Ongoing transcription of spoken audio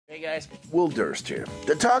Hey guys, Will Durst here,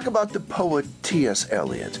 to talk about the poet T.S.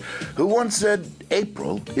 Eliot, who once said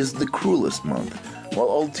April is the cruelest month. Well,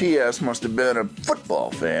 old T.S. must have been a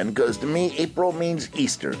football fan, because to me, April means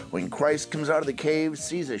Easter, when Christ comes out of the cave,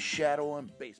 sees a shadow on baseball.